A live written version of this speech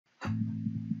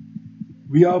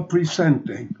We are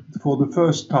presenting for the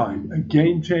first time a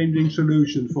game-changing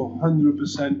solution for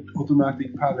 100%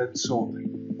 automatic pallet sorting.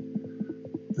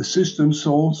 The system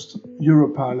sorts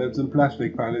Euro pallets and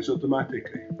plastic pallets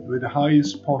automatically with the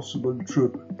highest possible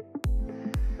throughput.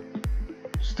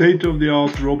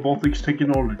 State-of-the-art robotics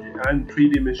technology and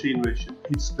 3D machine vision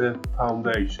is the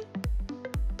foundation.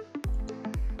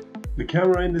 The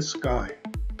camera in the sky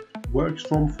works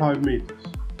from 5 meters.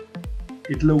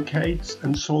 It locates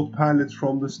and sorts pallets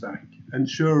from the stack,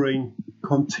 ensuring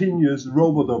continuous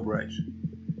robot operation.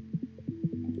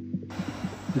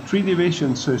 The 3D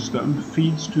vision system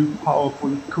feeds two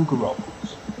powerful Kuka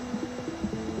robots.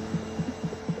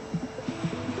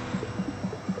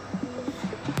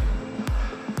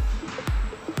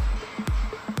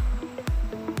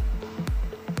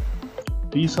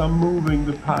 These are moving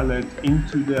the pallet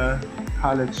into the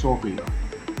pallet sorting line.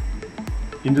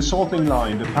 In the sorting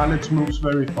line, the pallet moves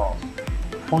very fast,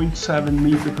 0.7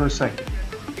 meters per second.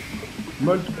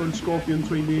 Multiple Scorpion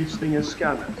 3D Stinger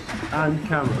scanners and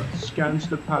cameras scans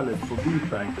the pallet for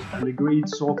defects and agreed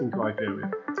sorting criteria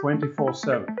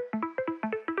 24/7.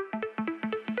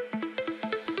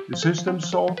 The system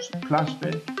sorts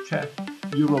plastic, chep,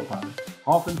 Euro pallets,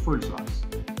 half and full size,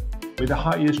 with the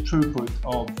highest throughput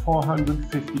of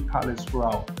 450 pallets per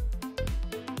hour.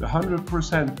 The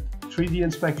 100% 3D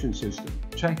inspection system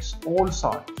checks all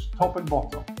sides, top and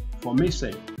bottom, for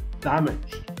missing,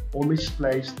 damaged or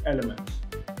misplaced elements.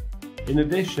 In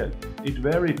addition, it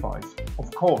verifies,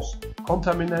 of course,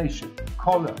 contamination,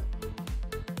 color,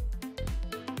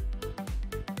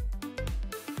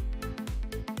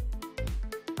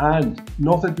 and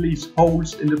not at least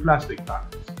holes in the plastic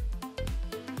pallets.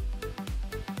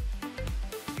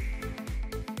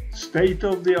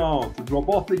 State-of-the-art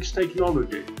robotics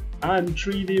technology and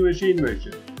 3D machine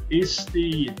vision is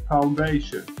the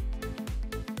foundation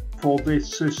for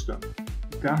this system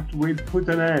that will put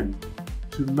an end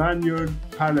to manual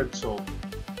pallet sorting.